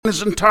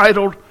is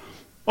entitled,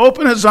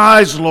 "Open His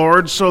Eyes,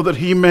 Lord, so that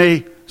He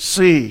may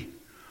see."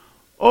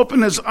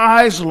 Open His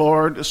eyes,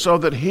 Lord, so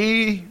that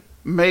He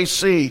may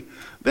see.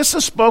 This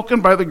is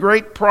spoken by the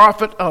great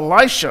prophet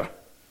Elisha.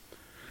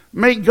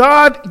 May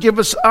God give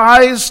us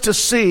eyes to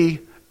see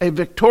a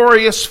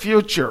victorious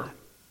future.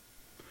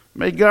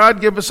 May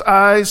God give us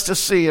eyes to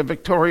see a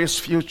victorious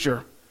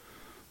future.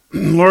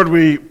 Lord,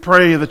 we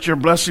pray that your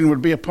blessing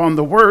would be upon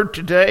the word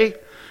today.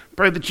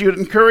 Pray that you would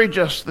encourage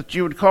us, that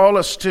you would call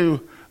us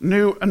to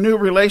a new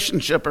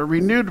relationship, a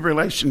renewed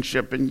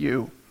relationship in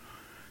you.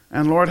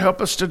 And Lord,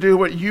 help us to do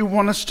what you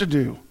want us to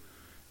do.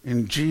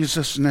 In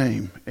Jesus'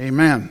 name,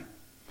 amen.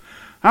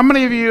 How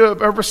many of you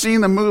have ever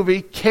seen the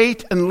movie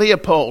Kate and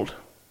Leopold?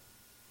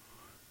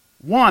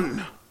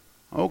 One.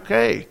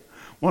 Okay.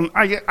 Well,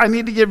 I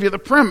need to give you the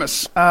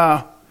premise.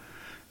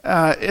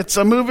 It's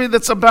a movie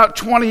that's about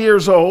 20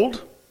 years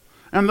old.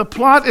 And the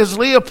plot is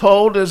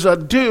Leopold is a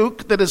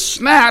duke that is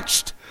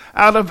snatched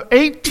out of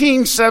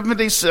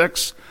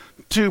 1876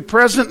 to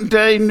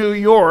present-day New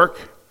York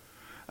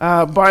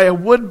by a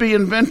would-be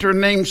inventor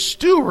named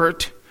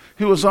Stuart,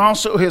 who was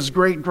also his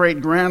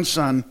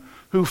great-great-grandson,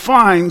 who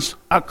finds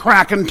a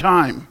crack in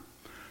time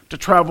to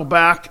travel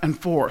back and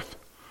forth.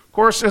 Of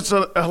course, it's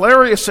a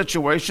hilarious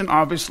situation.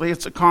 Obviously,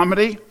 it's a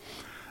comedy.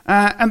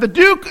 And the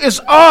Duke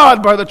is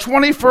awed by the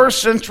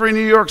 21st century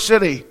New York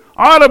City.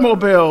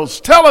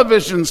 Automobiles,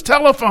 televisions,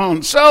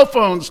 telephones, cell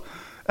phones,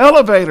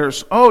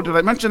 elevators. Oh, did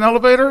I mention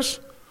elevators?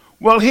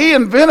 Well, he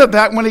invented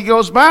that when he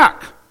goes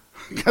back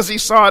because he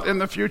saw it in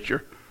the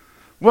future.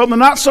 Well, the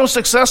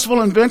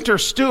not-so-successful inventor,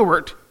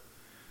 Stuart,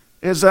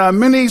 is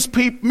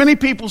many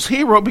people's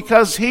hero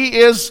because he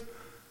is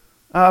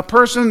a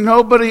person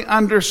nobody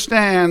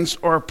understands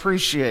or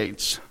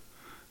appreciates.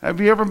 Have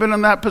you ever been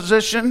in that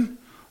position?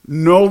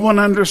 No one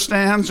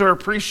understands or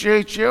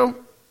appreciates you?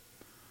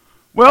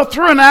 Well,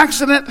 through an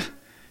accident,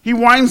 he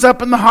winds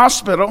up in the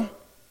hospital.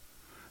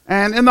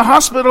 And in the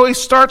hospital, he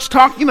starts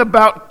talking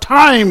about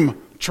time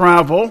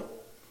travel.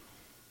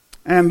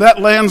 And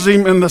that lands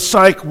him in the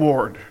psych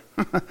ward.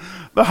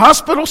 The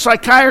hospital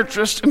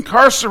psychiatrist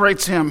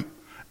incarcerates him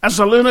as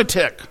a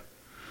lunatic.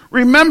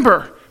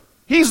 Remember,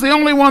 he's the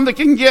only one that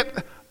can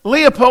get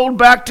Leopold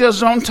back to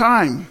his own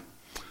time.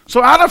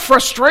 So out of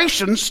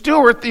frustration,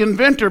 Stuart, the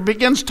inventor,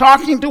 begins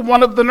talking to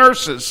one of the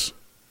nurses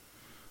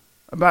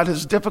about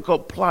his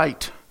difficult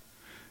plight.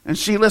 And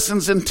she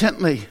listens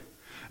intently,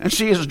 and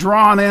she is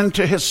drawn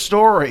into his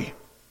story.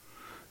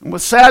 And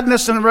with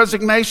sadness and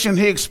resignation,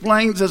 he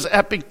explains his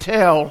epic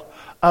tale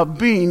of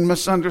being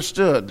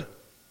misunderstood.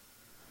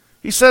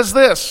 He says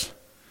this: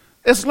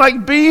 "It's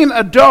like being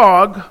a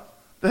dog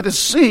that has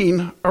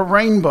seen a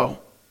rainbow.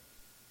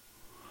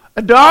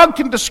 A dog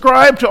can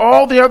describe to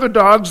all the other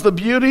dogs the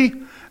beauty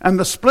and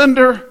the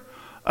splendor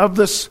of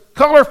this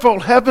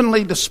colorful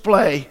heavenly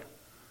display.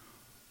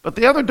 But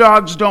the other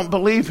dogs don't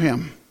believe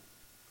him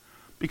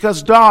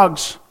because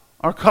dogs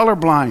are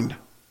colorblind.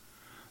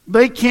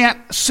 They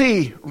can't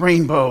see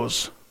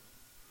rainbows,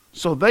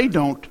 so they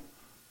don't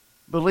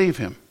believe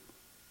him."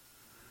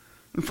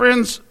 And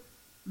friends,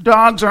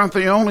 dogs aren't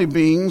the only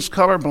beings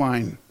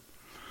colorblind.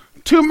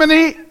 Too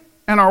many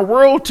in our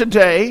world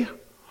today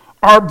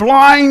are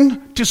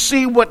blind to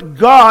see what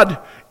God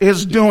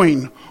is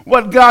doing,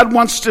 what God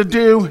wants to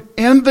do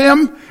in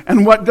them,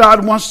 and what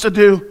God wants to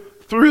do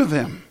through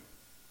them.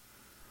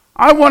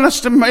 I want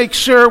us to make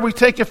sure we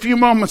take a few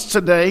moments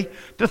today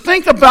to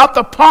think about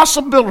the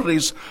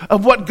possibilities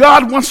of what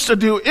God wants to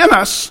do in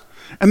us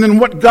and then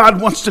what God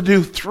wants to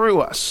do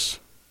through us.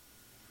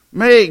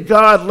 May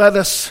God let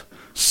us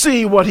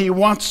see what He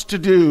wants to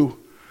do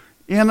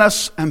in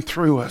us and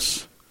through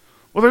us.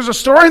 Well, there's a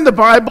story in the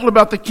Bible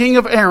about the king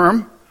of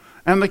Aram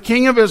and the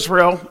king of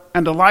Israel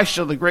and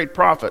Elisha, the great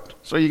prophet.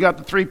 So you got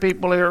the three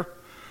people here.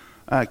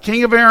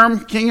 King of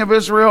Aram, king of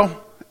Israel,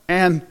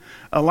 and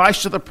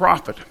Elisha the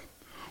prophet.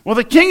 Well,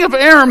 the king of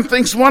Aram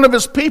thinks one of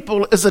his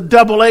people is a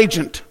double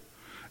agent.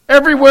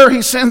 Everywhere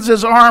he sends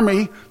his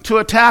army to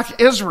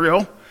attack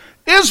Israel,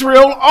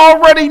 Israel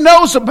already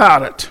knows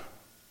about it.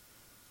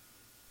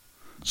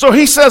 So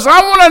he says,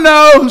 "I want to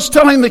know who's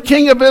telling the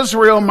king of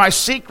Israel my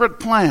secret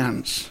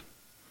plans."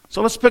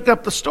 So let's pick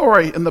up the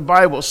story in the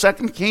Bible,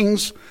 2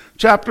 Kings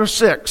chapter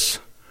 6,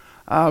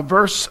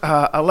 verse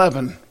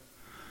 11.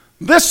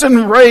 "This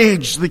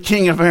enraged the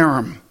king of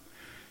Aram.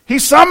 He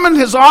summoned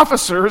his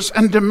officers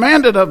and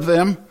demanded of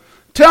them,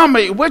 'Tell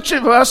me, which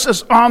of us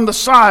is on the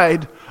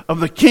side of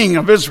the king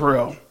of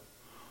Israel?'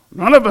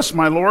 'None of us,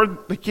 my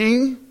lord, the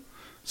king,'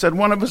 said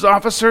one of his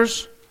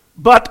officers.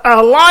 'But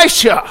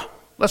Elisha,'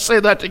 let's say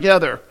that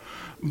together,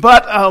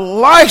 'but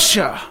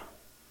Elisha,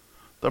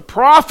 the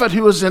prophet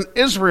who is in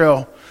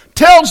Israel,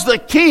 tells the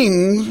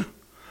king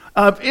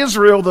of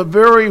Israel the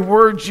very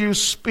words you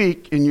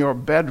speak in your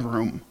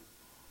bedroom.'"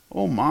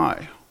 Oh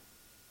my.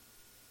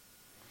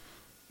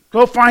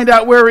 "Go find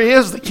out where he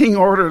is," the king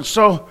ordered,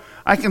 "so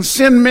I can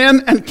send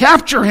men and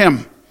capture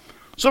him."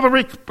 So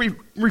the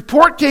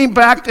report came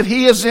back that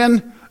he is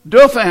in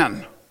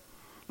Dothan.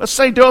 Let's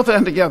say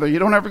Dothan together. You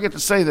don't ever get to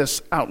say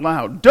this out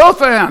loud.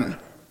 Dothan.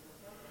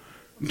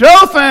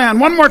 Dothan.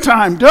 One more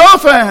time.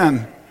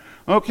 Dothan.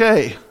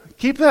 Okay.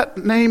 Keep that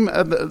name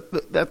of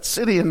that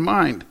city in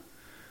mind.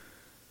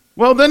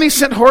 Well, then he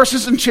sent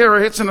horses and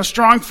chariots and a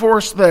strong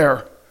force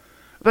there.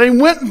 They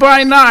went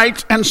by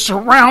night and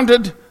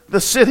surrounded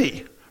the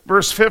city.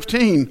 Verse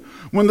 15.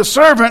 When the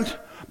servant,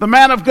 the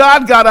man of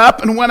God, got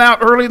up and went out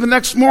early the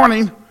next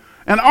morning,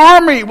 an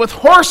army with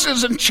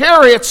horses and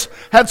chariots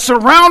had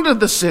surrounded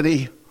the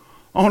city.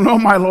 Oh no,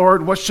 my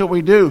Lord, what shall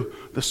we do?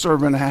 The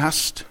servant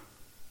asked.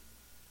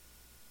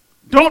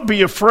 Don't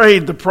be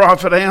afraid, the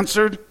prophet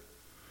answered.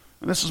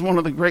 And this is one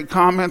of the great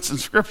comments in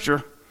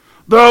Scripture.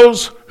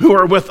 Those who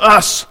are with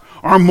us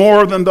are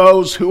more than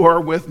those who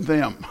are with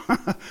them.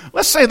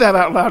 Let's say that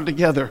out loud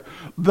together.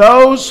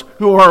 Those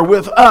who are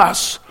with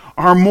us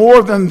are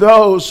more than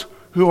those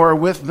who are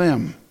with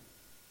them.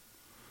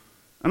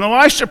 And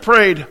Elisha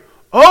prayed,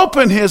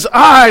 open his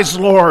eyes,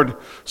 Lord,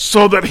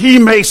 so that he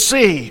may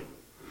see.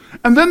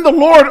 And then the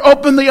Lord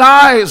opened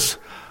the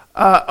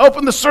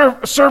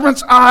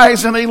servant's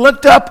eyes, and he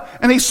looked up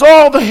and he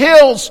saw the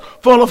hills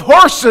full of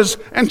horses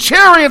and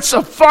chariots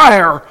of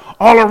fire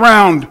all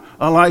around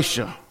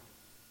Elisha.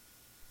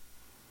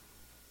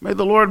 May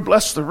the Lord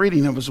bless the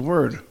reading of his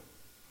word.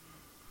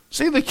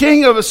 See, the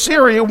king of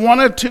Assyria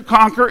wanted to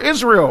conquer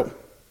Israel.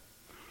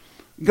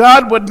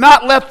 God would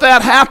not let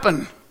that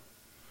happen.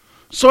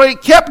 So he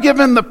kept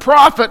giving the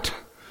prophet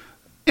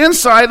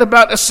insight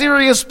about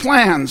Assyria's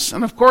plans.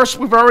 And of course,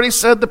 we've already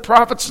said the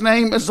prophet's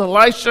name is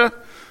Elisha.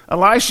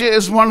 Elisha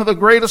is one of the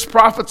greatest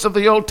prophets of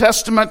the Old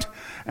Testament,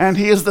 and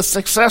he is the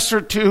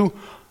successor to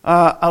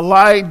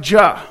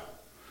Elijah.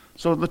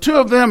 So the two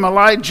of them,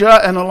 Elijah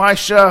and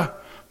Elisha,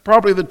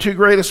 probably the two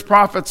greatest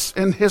prophets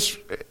in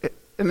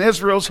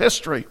Israel's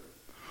history.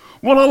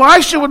 Well,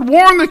 Elisha would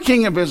warn the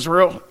king of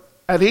Israel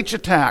at each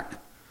attack.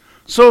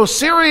 So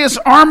Syria's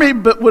army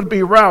would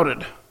be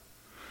routed.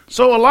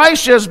 So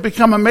Elisha has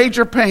become a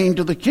major pain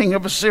to the king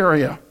of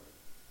Assyria.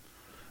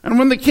 And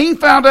when the king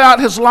found out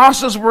his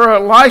losses were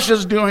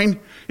Elisha's doing,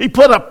 he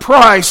put a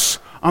price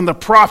on the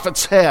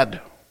prophet's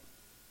head.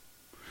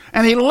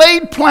 And he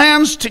laid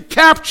plans to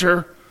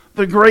capture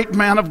the great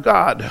man of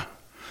God.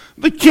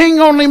 The king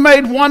only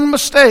made one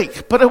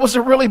mistake, but it was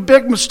a really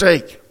big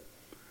mistake.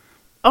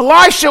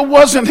 Elisha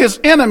wasn't his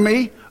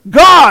enemy.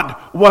 God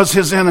was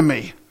his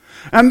enemy.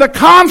 And the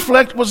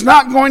conflict was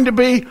not going to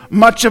be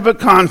much of a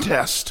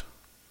contest.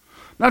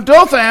 Now,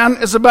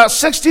 Dothan is about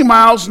 60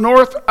 miles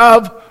north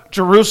of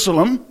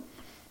Jerusalem,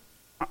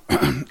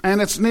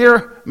 and it's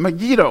near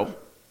Megiddo.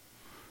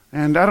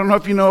 And I don't know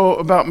if you know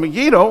about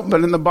Megiddo,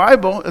 but in the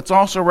Bible, it's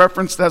also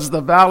referenced as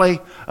the Valley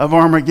of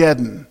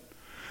Armageddon.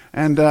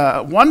 And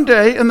one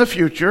day in the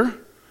future,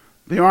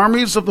 the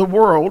armies of the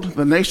world,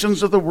 the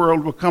nations of the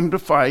world, will come to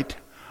fight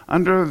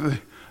under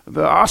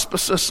the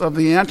auspices of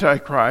the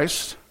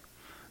Antichrist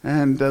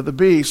and the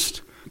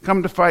beast,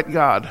 come to fight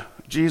God,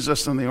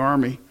 Jesus, and the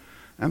army.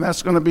 And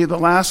that's going to be the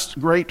last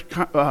great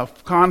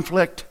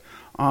conflict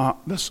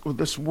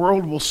this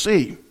world will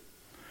see.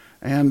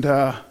 And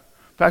in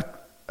fact,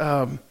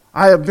 I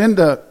have been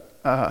to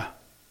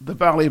the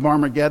Valley of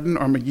Armageddon,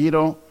 or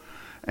Megiddo,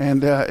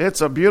 and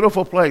it's a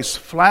beautiful place.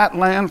 Flat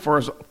land for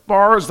as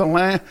far as the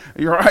land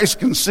your eyes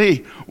can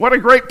see. What a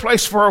great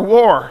place for a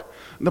war.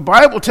 The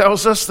Bible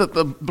tells us that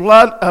the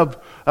blood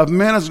of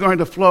men is going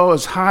to flow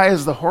as high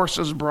as the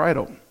horse's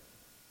bridle.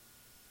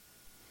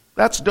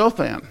 That's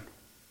Dothan.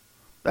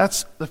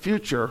 That's the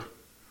future.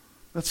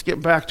 Let's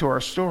get back to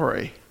our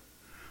story.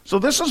 So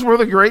this is where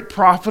the great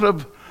prophet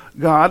of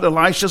God,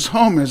 Elisha's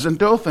home is, in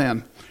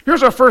Dothan.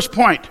 Here's our first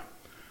point.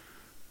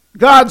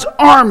 God's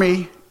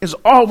army is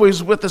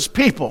always with his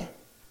people.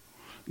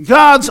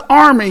 God's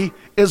army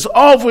is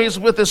always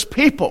with his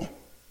people.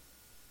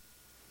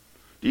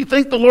 Do you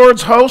think the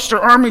Lord's host or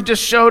army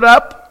just showed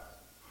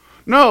up?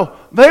 No,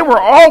 they were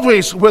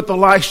always with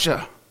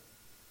Elisha.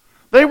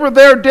 They were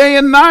there day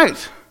and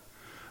night.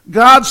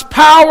 God's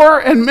power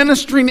and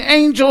ministering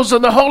angels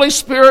and the Holy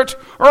Spirit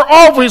are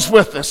always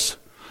with us.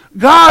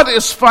 God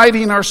is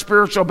fighting our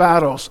spiritual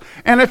battles.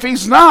 And if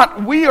he's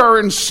not, we are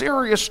in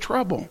serious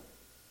trouble.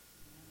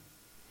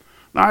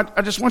 Now,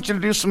 I just want you to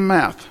do some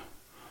math.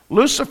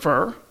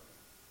 Lucifer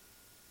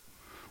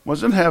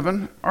was in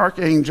heaven,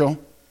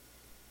 archangel.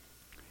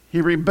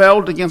 He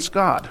rebelled against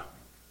God.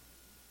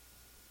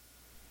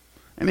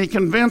 And he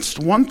convinced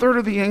 1/3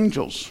 of the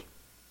angels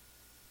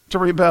to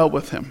rebel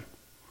with him.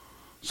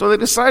 So they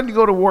decided to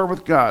go to war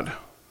with God.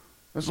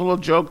 There's a little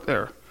joke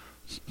there.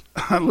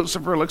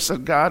 Lucifer looks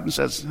at God and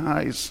says,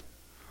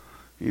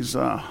 he's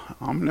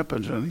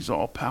omnipotent, he's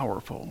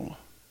all-powerful.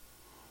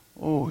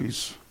 Oh,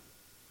 he's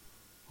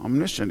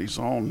omniscient, he's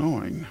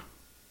all-knowing.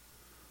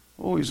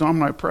 Oh, he's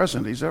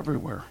omnipresent, he's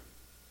everywhere.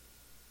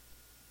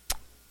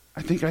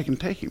 I think I can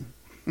take him.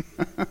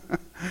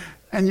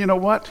 And you know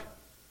what?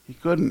 He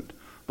couldn't.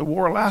 The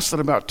war lasted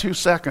about 2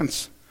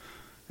 seconds,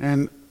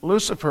 and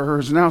Lucifer,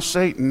 is now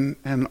Satan,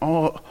 and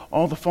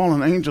all the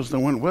fallen angels that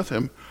went with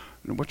him,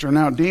 which are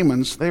now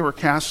demons, they were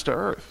cast to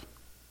earth.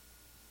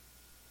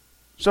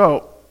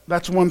 So,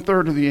 that's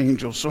 1/3 of the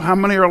angels. So how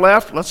many are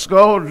left? Let's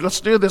go.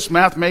 Let's do this,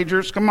 math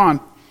majors. Come on.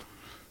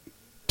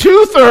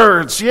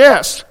 2/3,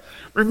 yes.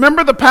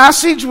 Remember the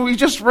passage we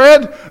just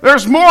read?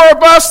 There's more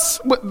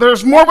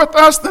with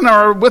us than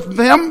are with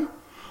them.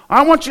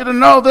 I want you to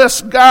know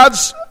this.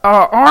 God's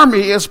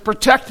army is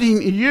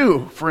protecting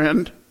you,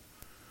 friend.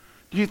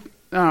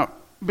 Now,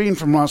 being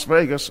from Las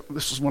Vegas,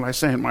 this is what I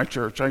say in my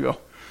church. I go,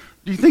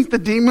 do you think the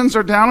demons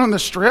are down on the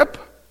strip?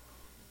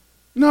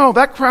 No,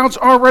 that crowd's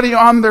already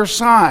on their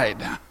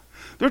side.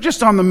 They're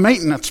just on the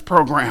maintenance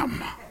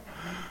program.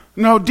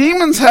 No,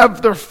 demons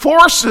have their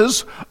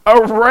forces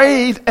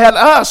arrayed at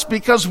us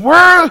because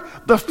we're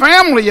the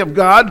family of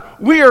God.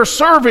 We are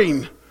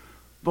serving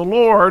the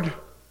Lord.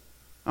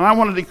 And I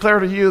want to declare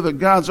to you that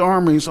God's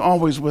army is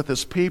always with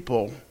his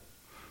people.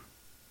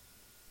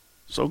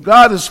 So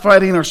God is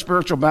fighting our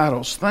spiritual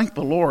battles. Thank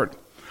the Lord.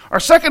 Our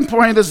second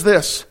point is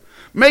this.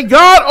 May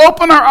God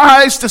open our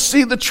eyes to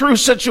see the true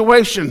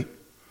situation.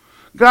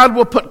 God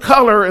will put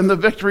color in the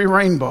victory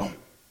rainbow.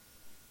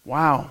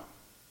 Wow.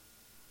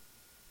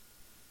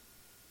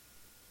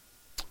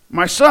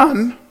 My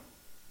son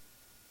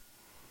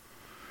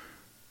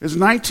is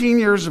 19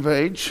 years of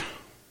age.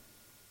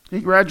 He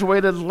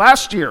graduated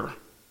last year.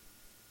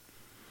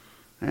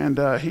 And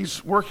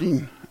he's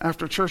working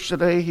after church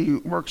today. He's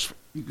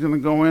going to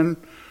go in,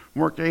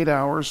 work 8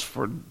 hours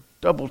for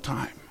double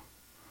time.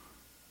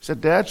 He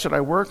said, Dad, should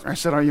I work? I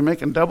said, are you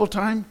making double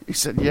time? He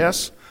said,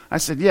 yes. I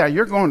said, yeah,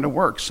 you're going to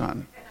work,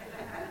 son.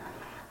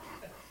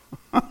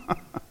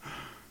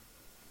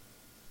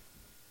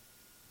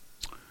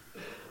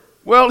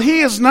 Well, he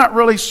has not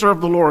really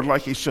served the Lord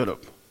like he should have.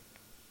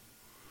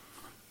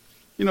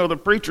 You know, the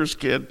preacher's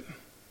kid.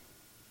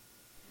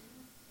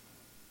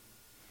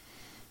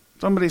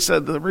 Somebody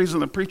said the reason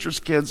the preacher's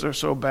kids are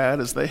so bad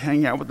is they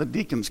hang out with the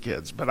deacon's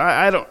kids. But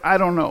I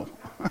don't know.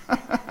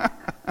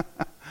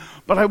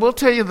 But I will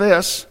tell you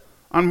this.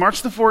 On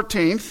March the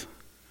 14th,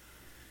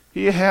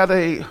 he had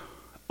a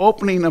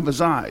opening of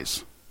his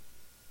eyes.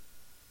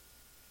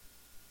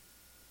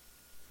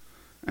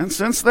 And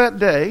since that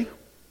day,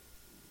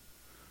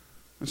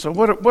 and so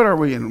what are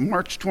we in?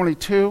 March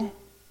 22?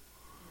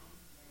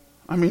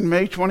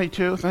 May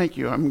 22? Thank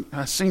you. I'm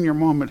a senior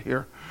moment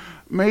here.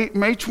 May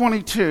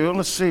 22,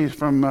 let's see,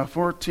 from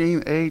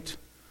 14, 8,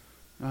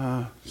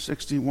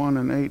 61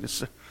 and 8.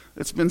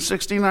 It's been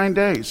 69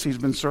 days he's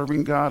been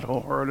serving God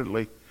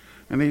wholeheartedly.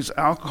 And he's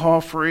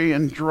alcohol-free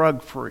and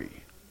drug-free.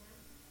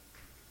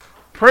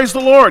 Praise the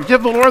Lord.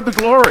 Give the Lord the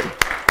glory.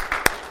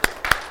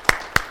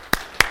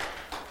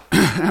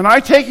 And I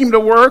take him to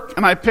work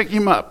and I pick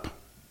him up.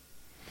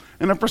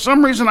 And if for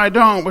some reason I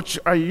don't, which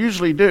I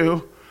usually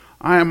do,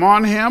 I am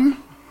on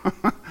him.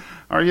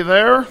 Are you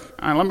there?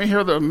 Let me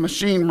hear the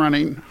machine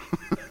running.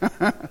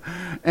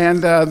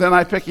 And then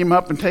I pick him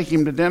up and take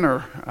him to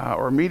dinner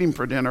or meet him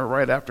for dinner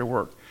right after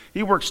work.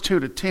 He works 2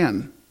 to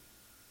 10.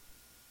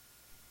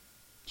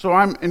 So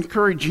I'm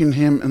encouraging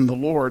him in the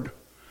Lord.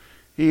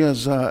 He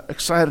is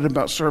excited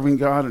about serving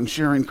God and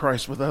sharing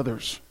Christ with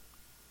others.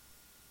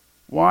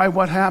 Why?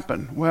 What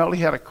happened? Well,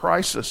 he had a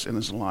crisis in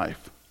his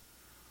life.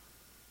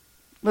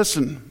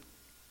 Listen,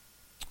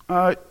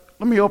 let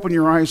me open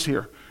your eyes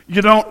here.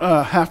 You don't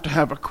have to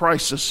have a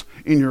crisis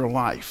in your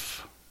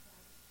life.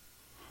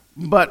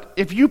 But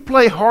if you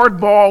play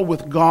hardball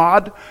with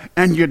God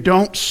and you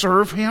don't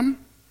serve him,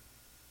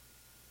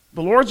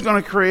 the Lord's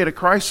going to create a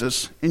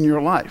crisis in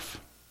your life.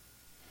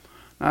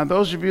 Now,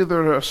 those of you that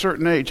are a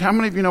certain age, how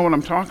many of you know what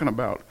I'm talking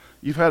about?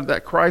 You've had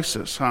that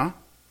crisis, huh?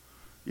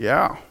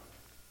 Yeah.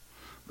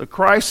 The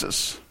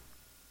crisis.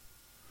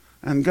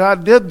 And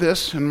God did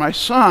this, and my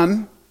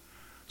son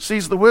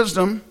sees the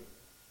wisdom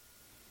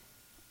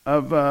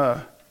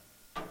of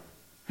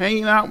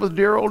hanging out with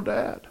dear old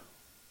Dad.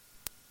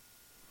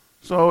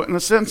 So, in a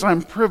sense,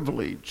 I'm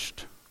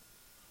privileged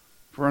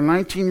for a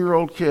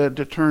 19-year-old kid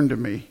to turn to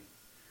me.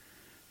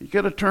 He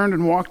could have turned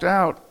and walked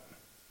out,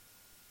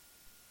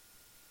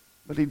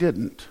 but he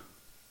didn't.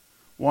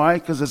 Why?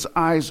 Because his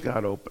eyes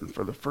got open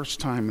for the first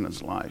time in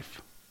his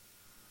life.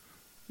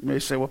 You may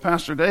say, well,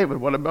 Pastor David,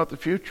 what about the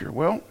future?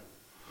 Well,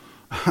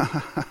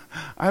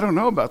 I don't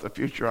know about the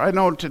future. I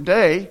know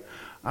today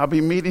I'll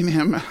be meeting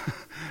him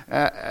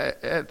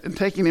and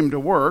taking him to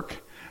work,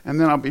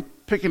 and then I'll be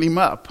picking him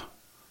up.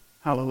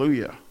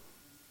 Hallelujah.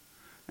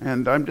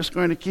 And I'm just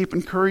going to keep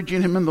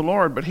encouraging him in the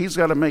Lord, but he's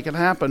got to make it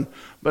happen.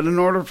 But in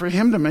order for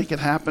him to make it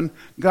happen,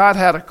 God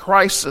had a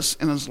crisis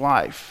in his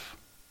life.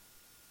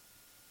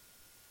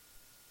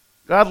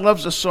 God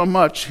loves us so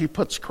much, he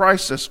puts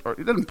crisis, or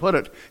he didn't put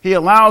it, he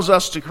allows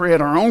us to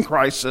create our own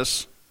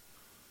crisis,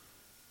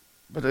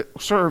 but it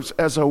serves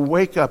as a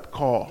wake-up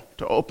call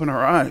to open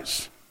our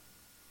eyes.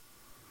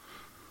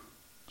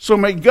 So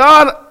may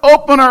God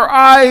open our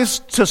eyes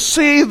to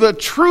see the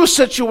true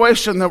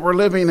situation that we're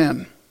living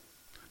in.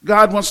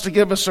 God wants to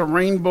give us a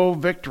rainbow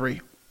victory.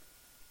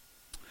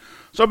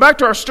 So back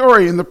to our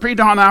story. In the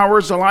pre-dawn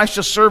hours,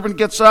 Elisha's servant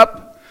gets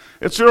up.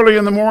 It's early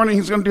in the morning.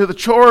 He's going to do the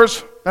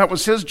chores. That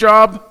was his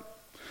job.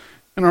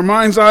 In our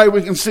mind's eye,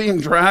 we can see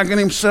him dragging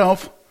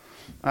himself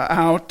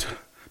out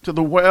to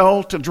the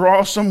well to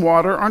draw some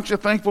water. Aren't you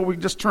thankful we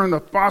just turned the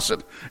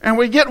faucet and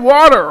we get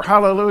water?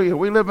 Hallelujah.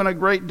 We live in a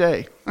great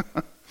day.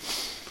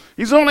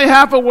 He's only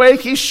half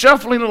awake. He's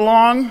shuffling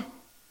along.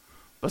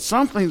 But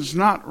something's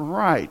not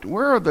right.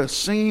 Where are the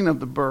singing of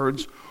the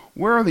birds?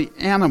 Where are the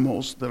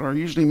animals that are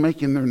usually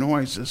making their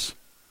noises?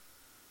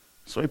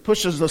 So he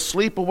pushes the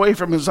sleep away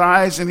from his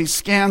eyes and he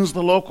scans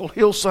the local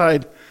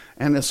hillside,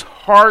 and his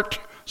heart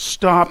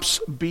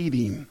stops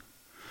beating.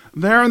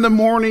 There in the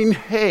morning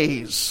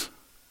haze,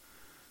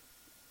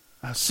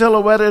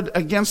 silhouetted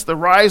against the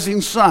rising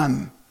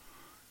sun,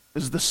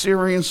 is the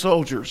Syrian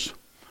soldiers.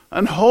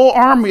 A whole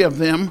army of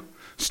them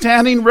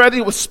standing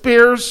ready with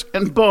spears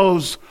and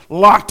bows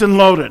locked and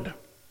loaded.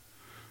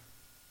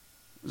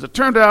 As it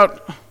turned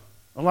out,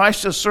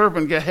 Elisha's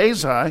servant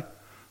Gehazi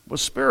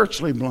was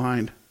spiritually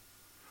blind,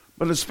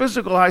 but his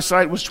physical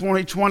eyesight was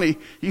 20/20.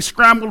 He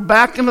scrambled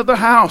back into the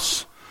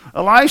house.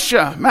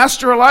 Elisha,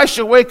 Master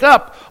Elisha, wake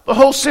up. The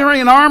whole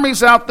Syrian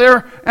army's out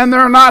there and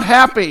they're not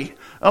happy.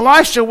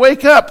 Elisha,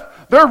 wake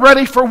up. They're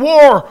ready for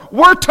war.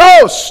 We're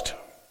toast.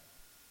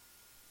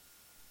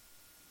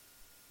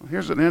 Well,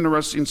 here's an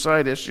interesting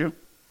side issue.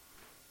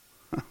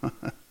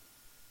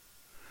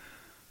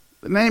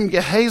 The name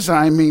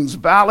Gehazi means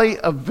Valley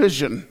of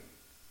Vision.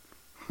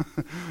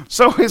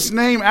 So his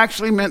name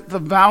actually meant the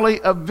Valley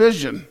of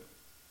Vision.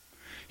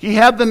 He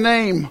had the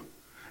name,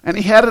 and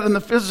he had it in the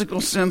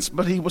physical sense,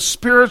 but he was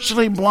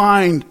spiritually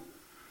blind.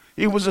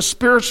 He was as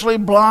spiritually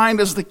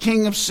blind as the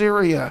king of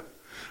Syria.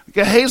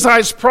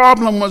 Gehazi's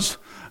problem was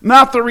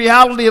not the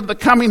reality of the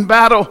coming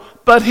battle,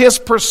 but his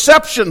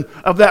perception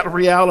of that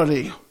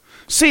reality.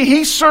 See,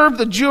 he served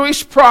the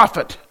Jewish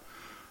prophet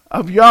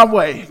of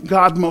Yahweh,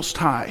 God Most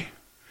High.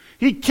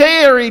 He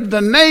carried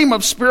the name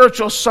of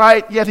spiritual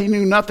sight, yet he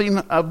knew nothing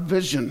of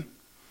vision.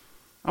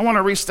 I want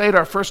to restate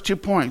our first 2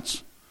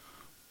 points.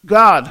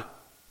 God's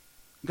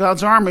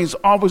army is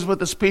always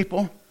with his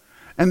people,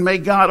 and may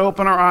God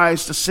open our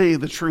eyes to see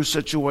the true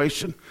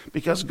situation,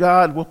 because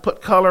God will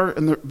put color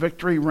in the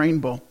victory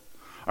rainbow.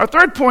 Our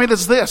third point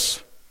is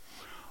this.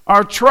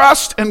 Our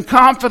trust and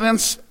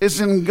confidence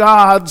is in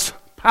God's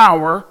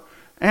power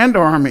and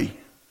army.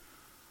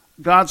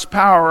 God's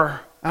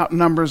power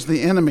outnumbers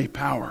the enemy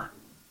power.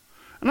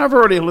 And I've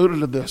already alluded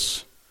to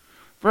this.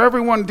 For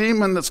every one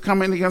demon that's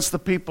coming against the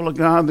people of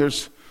God,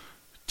 there's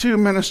 2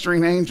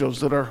 ministering angels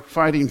that are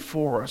fighting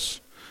for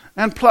us.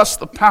 And plus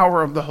the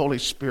power of the Holy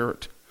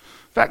Spirit.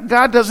 In fact,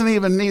 God doesn't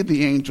even need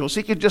the angels.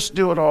 He could just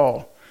do it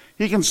all.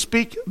 He can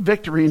speak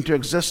victory into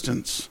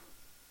existence.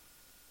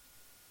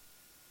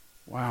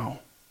 Wow.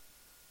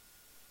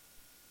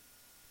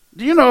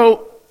 Do you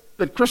know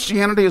that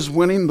Christianity is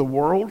winning the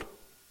world?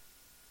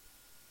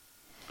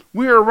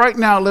 We are right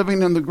now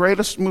living in the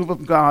greatest move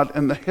of God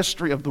in the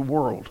history of the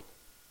world.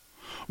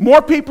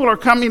 More people are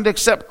coming to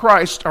accept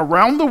Christ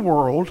around the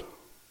world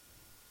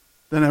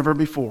than ever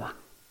before.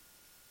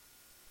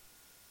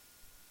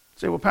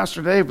 Say, well,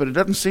 Pastor Dave, but it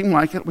doesn't seem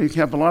like it. We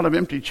have a lot of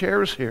empty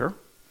chairs here.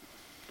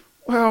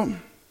 Well,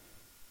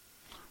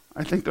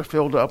 I think they're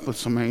filled up with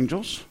some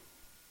angels.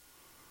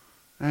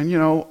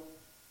 And,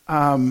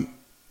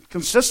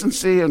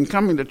 consistency in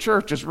coming to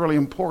church is really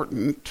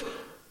important.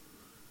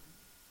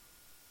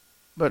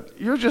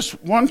 But you're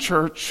just one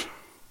church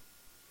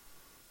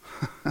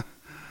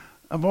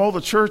of all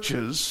the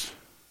churches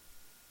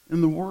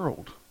in the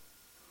world.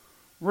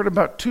 We're at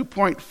about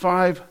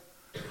 2.5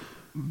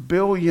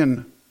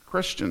 billion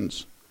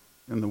Christians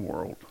in the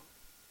world.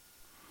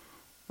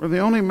 We're the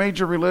only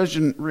major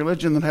religion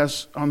that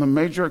has, on the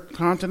major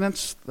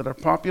continents that are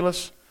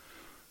populous,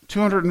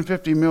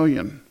 250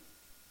 million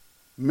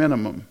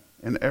minimum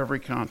in every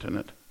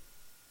continent.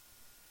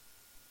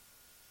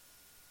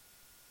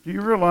 Do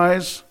you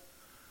realize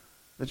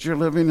that you're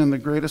living in the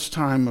greatest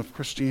time of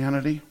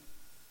Christianity?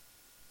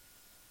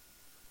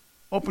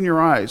 Open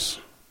your eyes.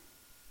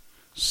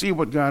 See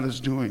what God is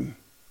doing.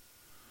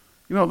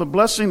 The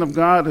blessing of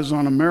God is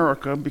on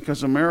America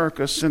because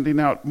America is sending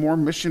out more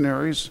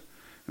missionaries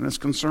and is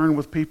concerned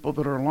with people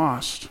that are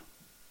lost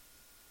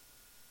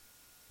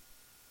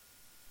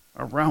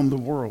around the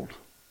world.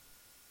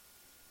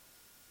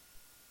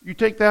 You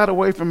take that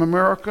away from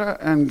America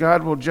and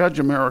God will judge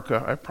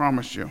America, I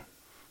promise you.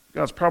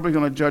 God's probably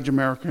going to judge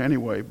America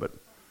anyway, but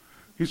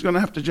He's going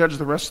to have to judge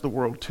the rest of the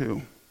world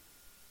too.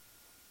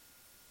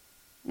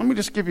 Let me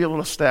just give you a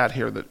little stat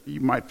here that you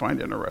might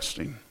find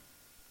interesting.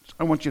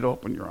 I want you to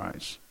open your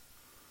eyes.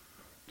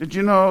 Did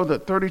you know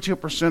that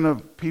 32%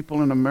 of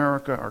people in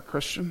America are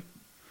Christian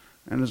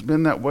and has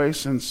been that way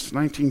since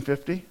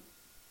 1950?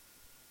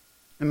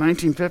 In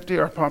 1950,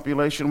 our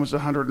population was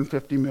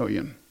 150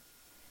 million.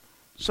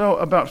 So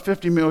about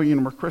 50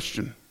 million were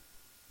Christian.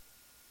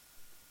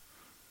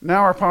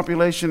 Now our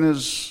population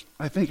is,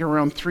 I think,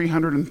 around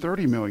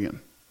 330 million.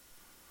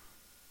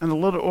 And a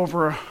little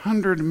over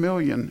 100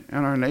 million in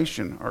our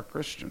nation are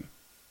Christian.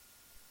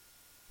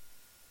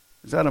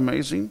 Is that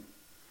amazing?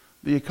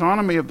 The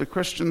economy of the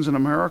Christians in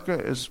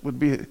America would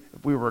be,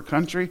 if we were a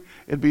country,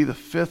 it'd be the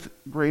 5th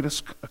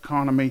greatest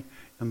economy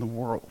in the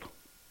world.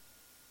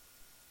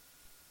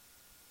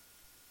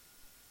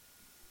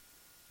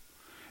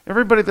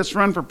 Everybody that's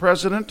run for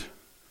president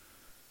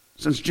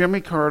since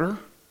Jimmy Carter,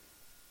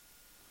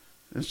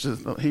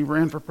 he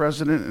ran for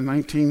president in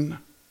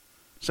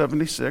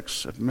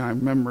 1976, if my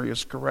memory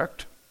is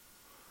correct.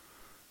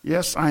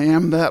 Yes, I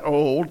am that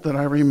old that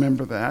I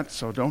remember that,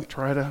 so don't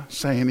try to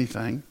say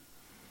anything.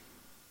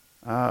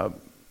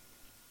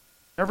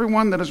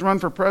 Everyone that has run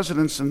for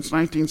president since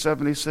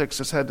 1976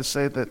 has had to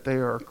say that they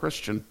are a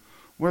Christian,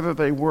 whether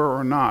they were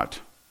or not.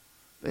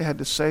 They had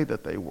to say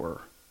that they were.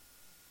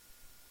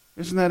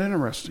 Isn't that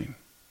interesting?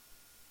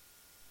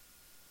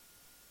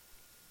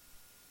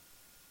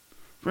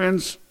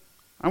 Friends,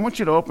 I want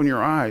you to open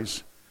your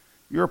eyes.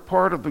 You're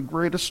part of the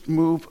greatest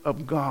move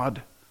of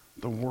God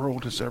the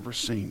world has ever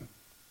seen.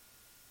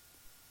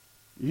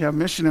 You have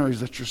missionaries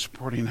that you're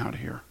supporting out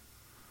here.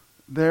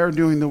 They're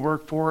doing the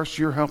work for us.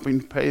 You're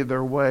helping pay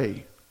their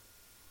way.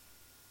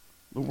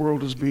 The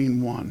world is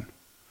being won.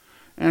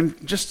 And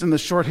just in the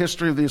short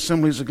history of the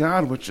Assemblies of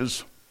God, which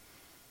is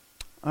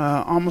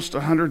almost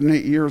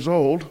 108 years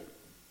old,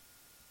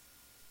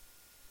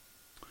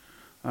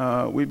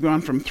 we've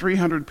gone from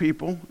 300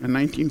 people in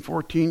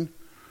 1914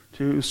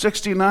 to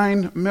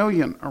 69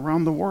 million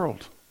around the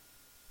world.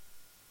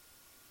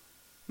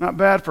 Not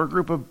bad for a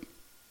group of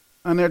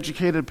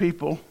uneducated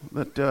people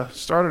that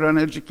started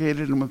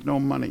uneducated and with no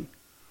money.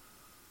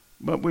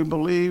 But we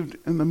believed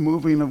in the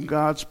moving of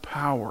God's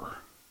power.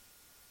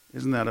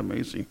 Isn't that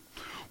amazing?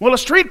 Well, a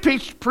street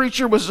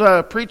preacher was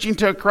preaching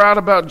to a crowd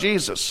about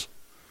Jesus.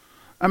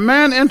 A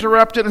man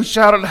interrupted and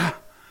shouted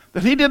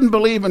that he didn't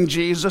believe in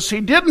Jesus.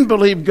 He didn't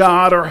believe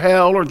God or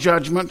hell or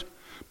judgment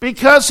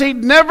because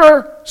he'd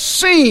never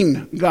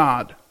seen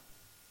God.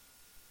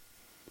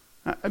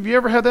 Have you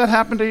ever had that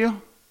happen to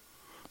you?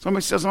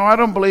 Somebody says, "Oh, I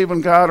don't believe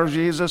in God or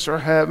Jesus or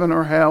heaven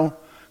or hell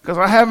because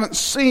I haven't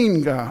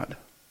seen God."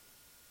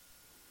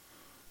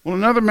 Well,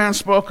 another man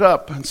spoke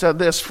up and said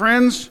this,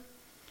 "Friends,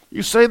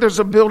 you say there's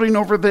a building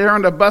over there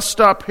and a bus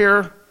stop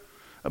here.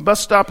 A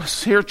bus stop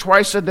is here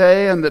twice a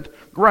day and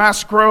that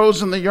grass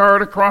grows in the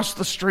yard across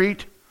the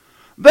street.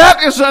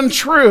 That is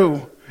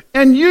untrue.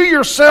 And you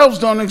yourselves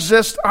don't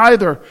exist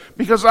either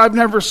because I've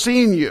never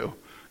seen you.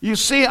 You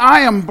see,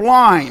 I am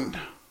blind.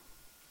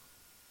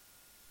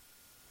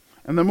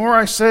 And the more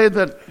I say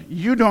that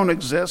you don't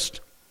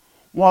exist,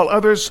 while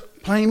others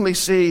plainly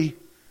see,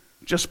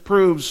 just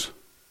proves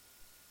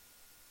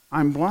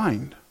I'm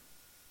blind."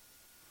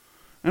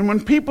 And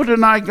when people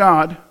deny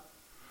God,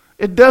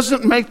 it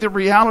doesn't make the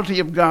reality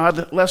of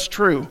God less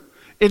true.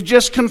 It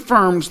just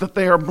confirms that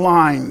they are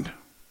blind.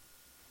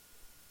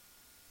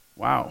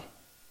 Wow.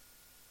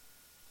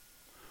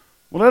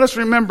 Well, let us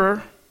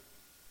remember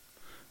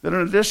that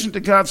in addition to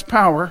God's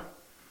power,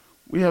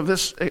 we have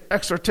this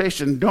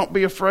exhortation. Don't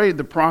be afraid,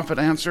 the prophet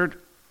answered.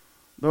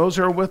 Those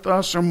who are with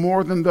us are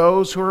more than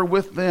those who are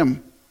with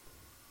them.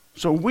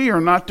 So we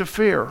are not to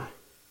fear.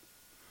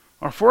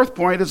 Our fourth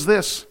point is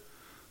this.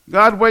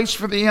 God waits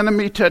for the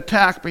enemy to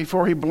attack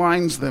before he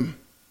blinds them.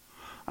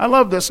 I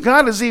love this.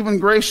 God is even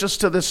gracious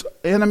to this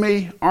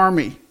enemy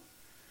army.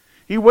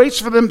 He waits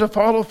for them to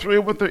follow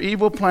through with their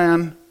evil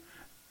plan,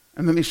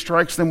 and then he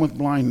strikes them with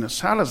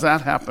blindness. How does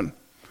that happen?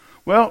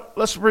 Well,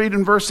 let's read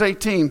in verse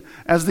 18.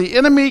 As the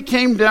enemy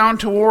came down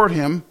toward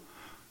him,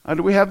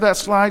 do we have that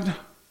slide?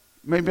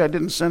 Maybe I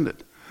didn't send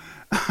it.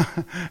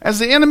 As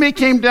the enemy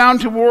came down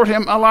toward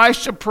him,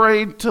 Elisha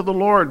prayed to the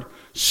Lord,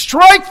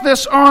 "Strike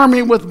this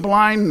army with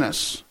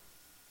blindness."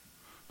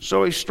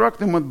 So he struck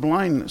them with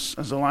blindness,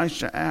 as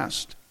Elisha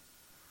asked.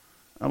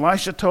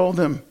 Elisha told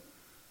them,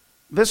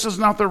 "This is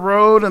not the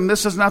road and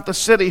this is not the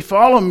city.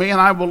 Follow me and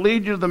I will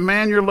lead you to the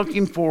man you're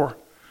looking for."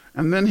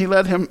 And then he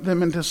led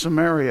them into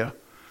Samaria.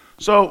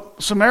 So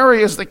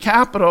Samaria is the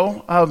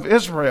capital of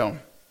Israel.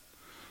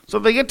 So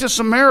they get to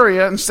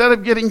Samaria. Instead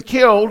of getting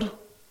killed,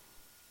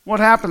 what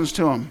happens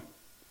to them?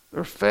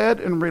 They're fed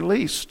and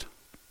released.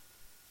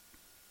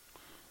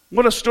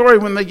 What a story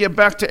when they get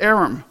back to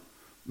Aram.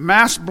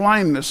 Mass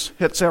blindness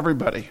hits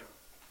everybody.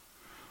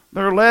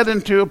 They're led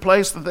into a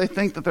place that they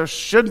think that they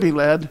should be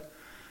led,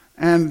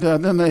 and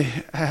then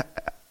they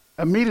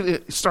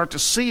immediately start to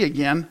see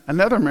again.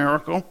 Another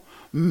miracle,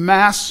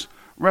 mass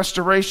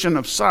restoration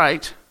of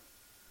sight.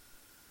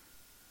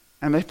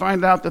 And they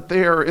find out that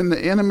they are in the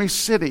enemy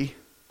city,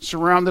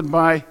 surrounded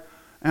by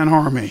an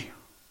army.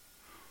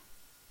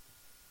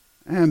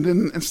 And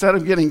then instead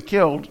of getting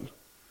killed,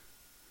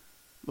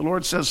 the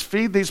Lord says,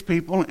 feed these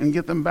people and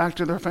get them back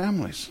to their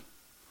families.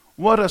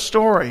 What a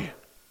story.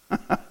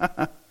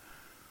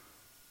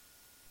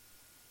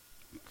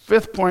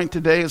 Fifth point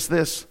today is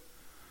this.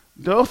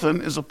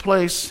 Dothan is a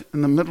place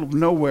in the middle of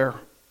nowhere.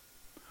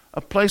 A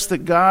place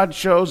that God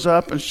shows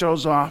up and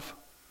shows off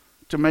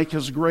to make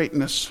his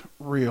greatness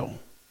real.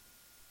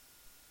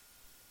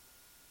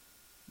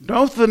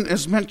 Dothan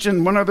is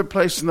mentioned one other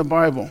place in the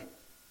Bible.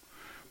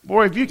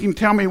 Boy, if you can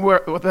tell me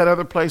what that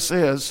other place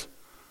is,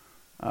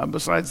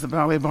 besides the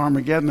Valley of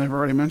Armageddon I've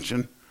already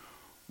mentioned,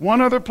 one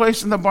other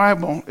place in the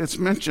Bible it's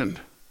mentioned.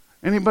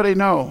 Anybody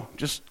know?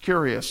 Just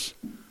curious.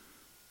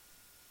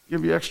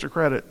 Give you extra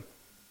credit.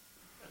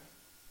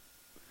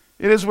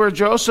 It is where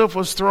Joseph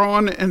was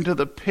thrown into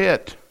the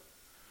pit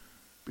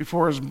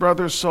before his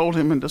brothers sold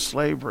him into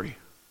slavery.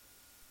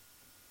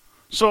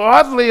 So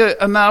oddly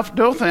enough,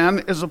 Dothan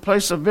is a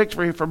place of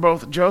victory for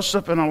both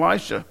Joseph and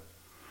Elisha.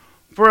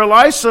 For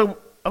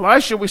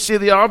Elisha, we see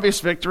the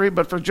obvious victory,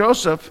 but for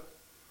Joseph,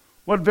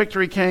 what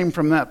victory came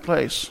from that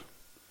place?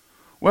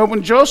 Well,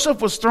 when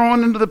Joseph was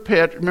thrown into the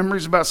pit, remember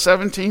he's about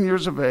 17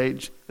 years of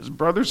age, his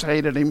brothers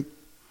hated him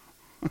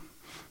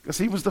because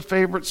he was the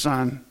favorite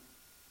son.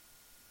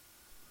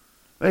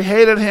 They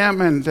hated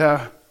him, and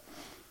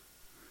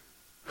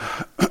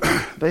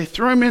they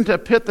threw him into a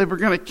pit. They were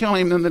going to kill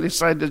him, then they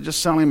decided to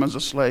just sell him as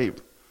a slave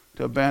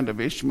to a band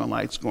of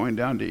Ishmaelites going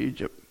down to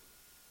Egypt.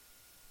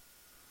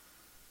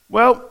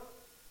 Well,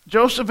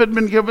 Joseph had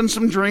been given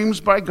some dreams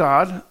by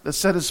God that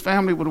said his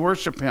family would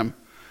worship him,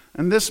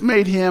 and this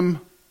made him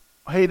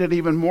hated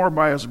even more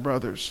by his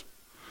brothers.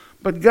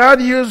 But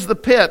God used the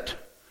pit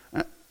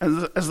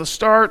as the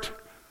start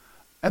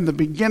and the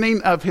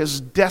beginning of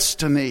his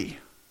destiny.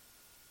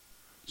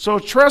 So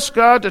trust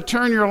God to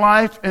turn your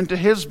life into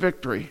his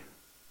victory.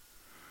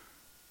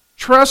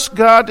 Trust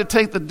God to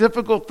take the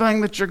difficult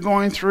thing that you're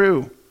going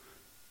through,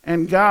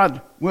 and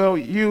God will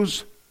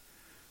use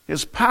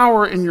his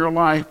power in your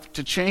life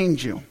to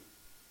change you.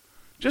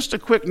 Just a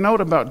quick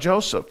note about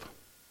Joseph.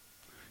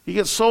 He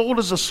gets sold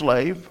as a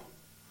slave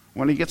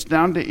when he gets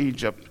down to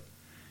Egypt.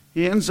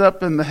 He ends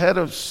up in the head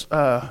of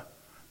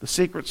the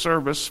secret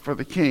service for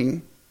the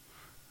king.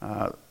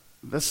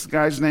 This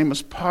guy's name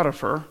is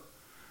Potiphar,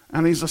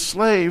 and he's a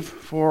slave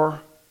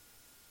for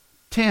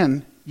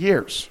 10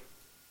 years.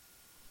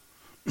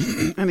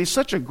 And he's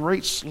such a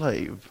great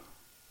slave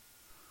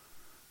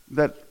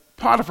that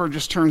Potiphar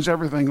just turns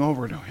everything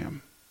over to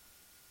him.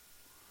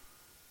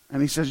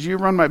 And he says, you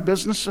run my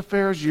business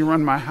affairs, you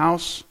run my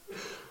house.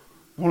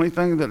 The only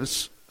thing that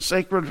is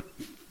sacred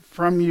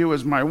from you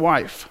is my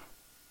wife.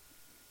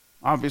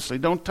 Obviously,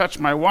 don't touch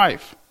my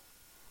wife.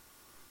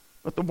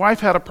 But the wife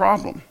had a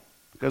problem,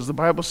 because the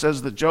Bible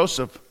says that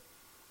Joseph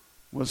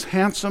was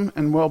handsome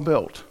and well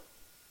built.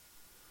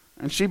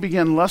 And she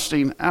began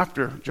lusting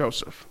after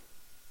Joseph.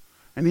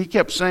 And he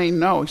kept saying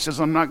no. He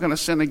says, I'm not going to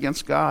sin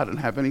against God and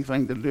have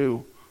anything to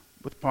do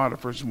with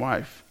Potiphar's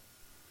wife.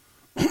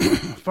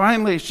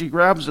 Finally, she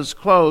grabs his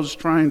clothes,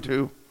 trying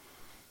to,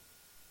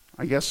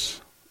 I guess,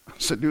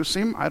 seduce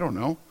him. I don't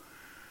know.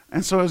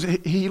 And so as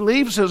he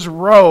leaves his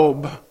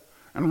robe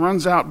and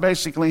runs out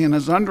basically in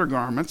his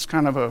undergarments,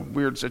 kind of a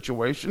weird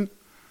situation.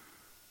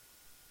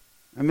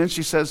 And then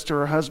she says to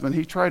her husband,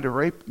 he tried to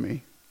rape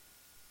me.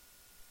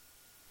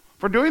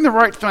 For doing the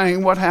right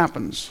thing, what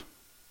happens?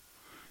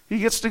 He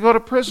gets to go to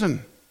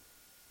prison.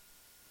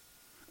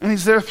 And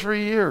he's there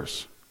 3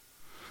 years.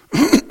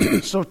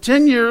 So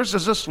 10 years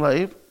as a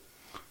slave,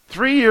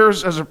 3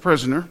 years as a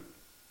prisoner.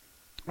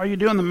 Are you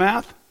doing the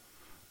math?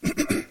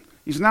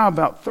 He's now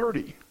about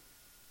 30.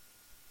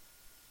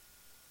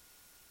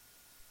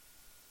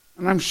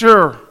 And I'm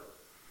sure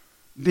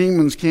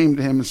demons came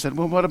to him and said,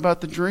 well, what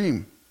about the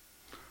dream?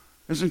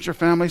 Isn't your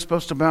family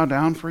supposed to bow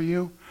down for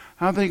you?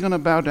 How are they going to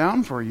bow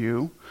down for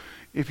you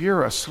if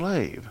you're a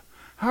slave?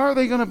 How are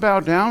they going to bow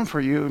down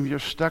for you if you're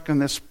stuck in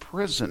this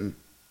prison?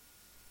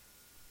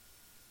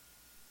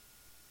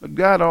 But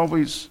God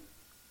always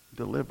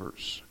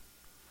delivers.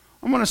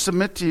 I'm going to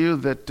submit to you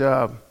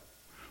that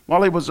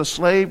while he was a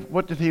slave,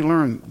 what did he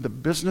learn? The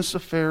business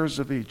affairs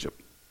of Egypt.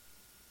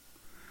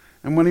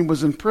 And when he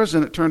was in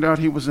prison, it turned out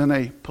he was in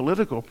a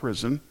political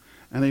prison,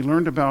 and he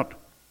learned about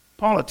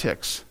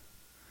politics.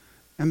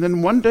 And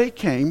then one day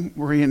came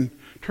where he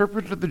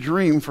interpreted the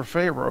dream for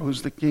Pharaoh,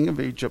 who's the king of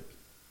Egypt.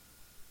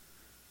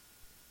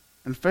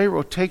 And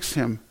Pharaoh takes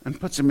him and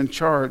puts him in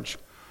charge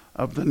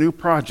of the new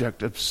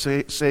project of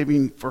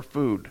saving for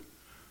food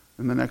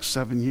in the next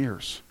 7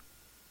 years,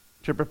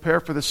 to prepare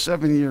for the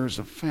 7 years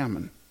of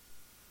famine.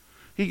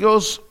 He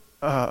goes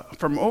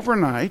from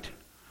overnight,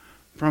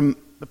 from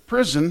the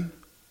prison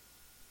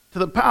to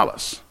the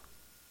palace.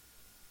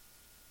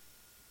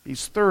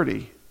 He's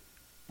 30,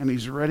 and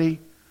he's ready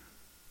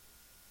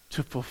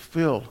to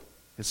fulfill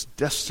his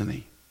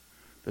destiny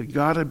that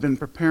God had been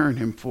preparing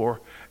him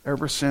for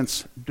ever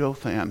since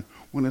Dothan,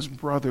 when his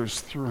brothers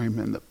threw him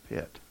in the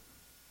pit.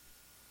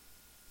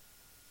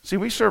 See,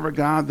 we serve a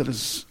God that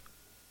is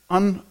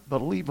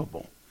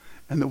unbelievable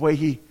in the way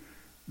he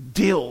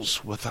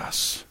deals with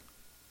us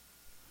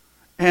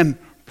and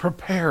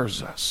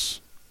prepares us.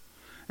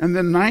 And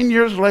then 9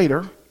 years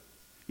later,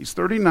 he's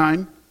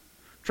 39.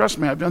 Trust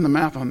me, I've done the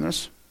math on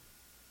this.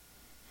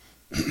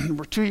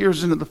 We're 2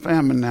 years into the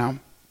famine now.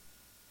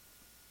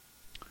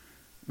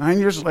 9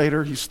 years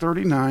later, he's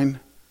 39,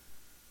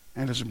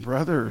 and his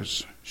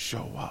brothers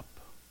show up,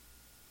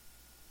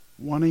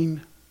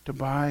 wanting to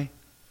buy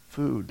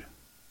food.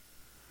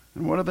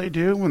 And what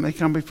do when they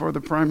come before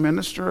the prime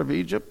minister of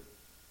Egypt?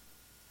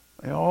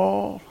 They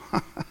all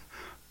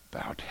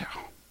bow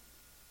down.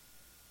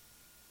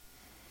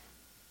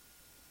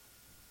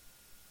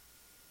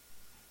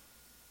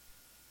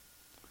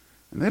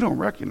 And they don't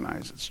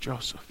recognize it's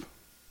Joseph.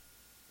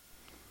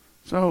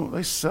 So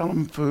they sell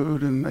him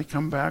food, and they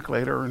come back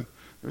later, and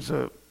there's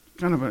a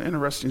kind of an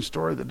interesting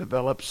story that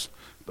develops.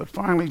 But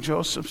finally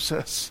Joseph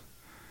says,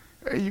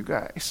 hey, you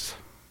guys,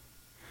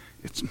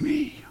 it's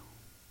me.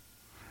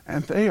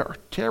 And they are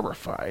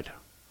terrified.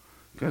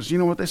 Because you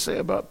know what they say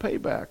about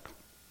payback?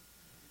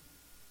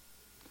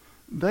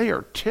 They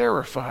are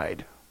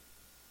terrified.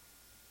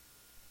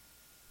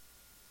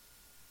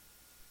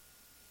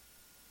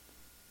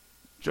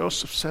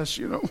 Joseph says,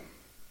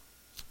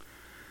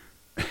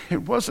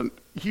 it wasn't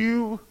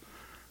you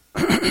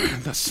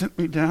that sent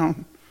me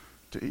down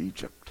to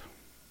Egypt,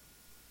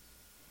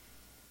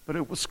 but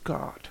it was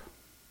God.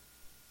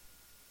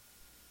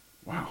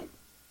 Wow.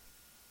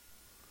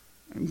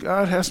 And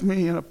God has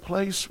me in a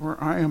place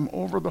where I am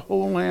over the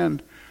whole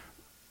land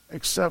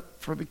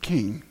except for the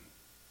king.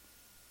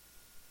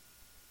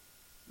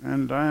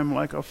 And I am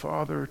like a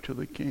father to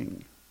the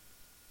king,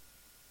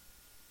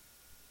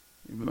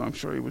 even though I'm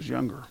sure he was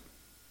younger.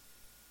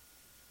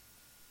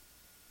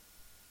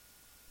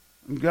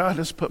 And God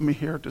has put me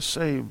here to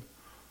save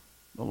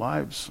the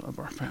lives of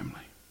our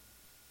family.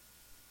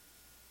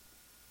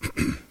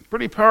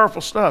 Pretty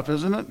powerful stuff,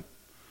 isn't it?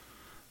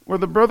 Were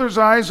the brothers'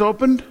 eyes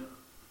opened?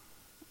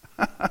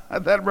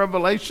 That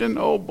revelation,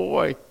 oh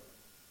boy.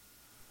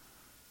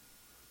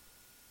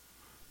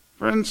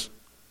 Friends,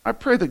 I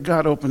pray that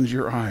God opens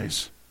your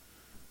eyes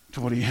to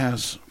what he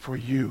has for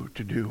you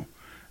to do.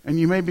 And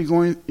you may be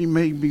going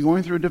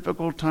through a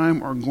difficult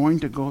time or going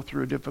to go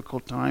through a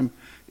difficult time.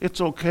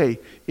 It's okay.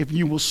 If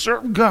you will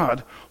serve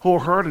God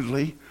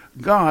wholeheartedly,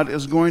 God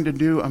is going to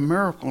do a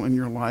miracle in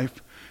your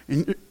life,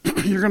 and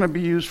you're going to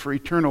be used for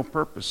eternal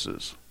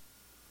purposes.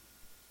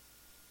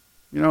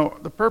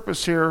 The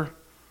purpose here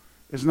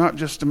is not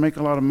just to make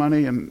a lot of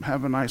money and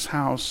have a nice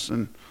house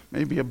and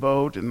maybe a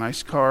boat and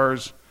nice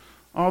cars.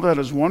 All that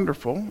is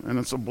wonderful, and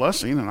it's a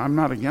blessing, and I'm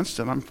not against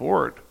it. I'm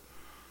for it.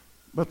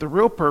 But the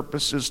real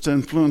purpose is to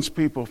influence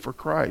people for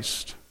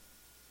Christ.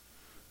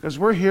 Because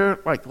we're here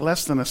like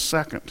less than a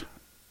second.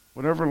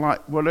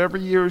 Whatever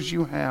years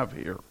you have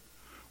here,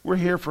 we're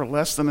here for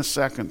less than a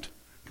second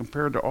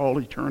compared to all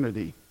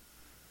eternity.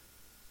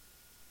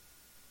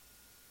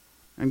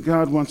 And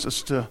God wants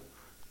us to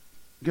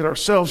get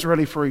ourselves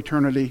ready for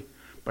eternity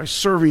by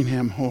serving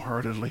him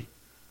wholeheartedly.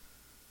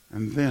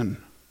 And then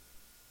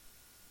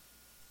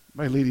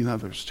by leading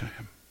others to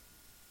him.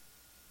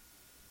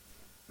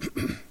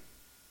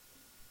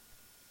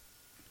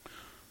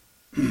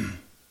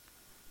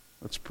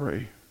 Let's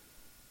pray.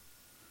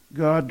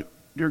 God,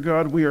 dear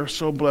God, we are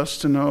so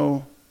blessed to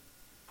know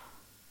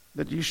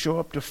that you show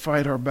up to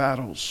fight our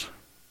battles.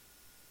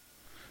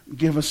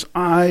 Give us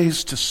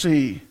eyes to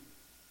see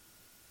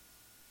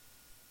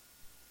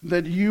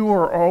that you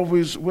are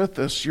always with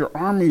us. Your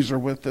armies are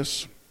with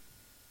us.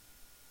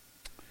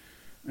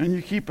 And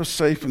you keep us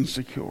safe and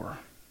secure.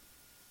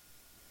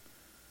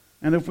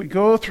 And if we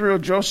go through a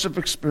Joseph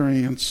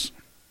experience,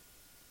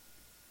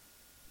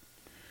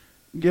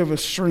 give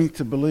us strength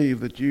to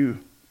believe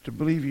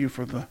you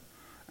for the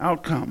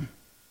outcome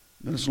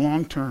that is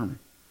long term,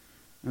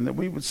 and that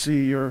we would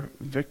see your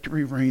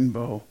victory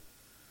rainbow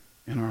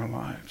in our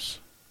lives.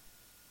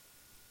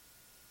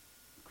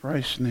 In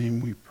Christ's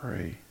name we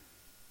pray.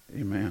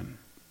 Amen.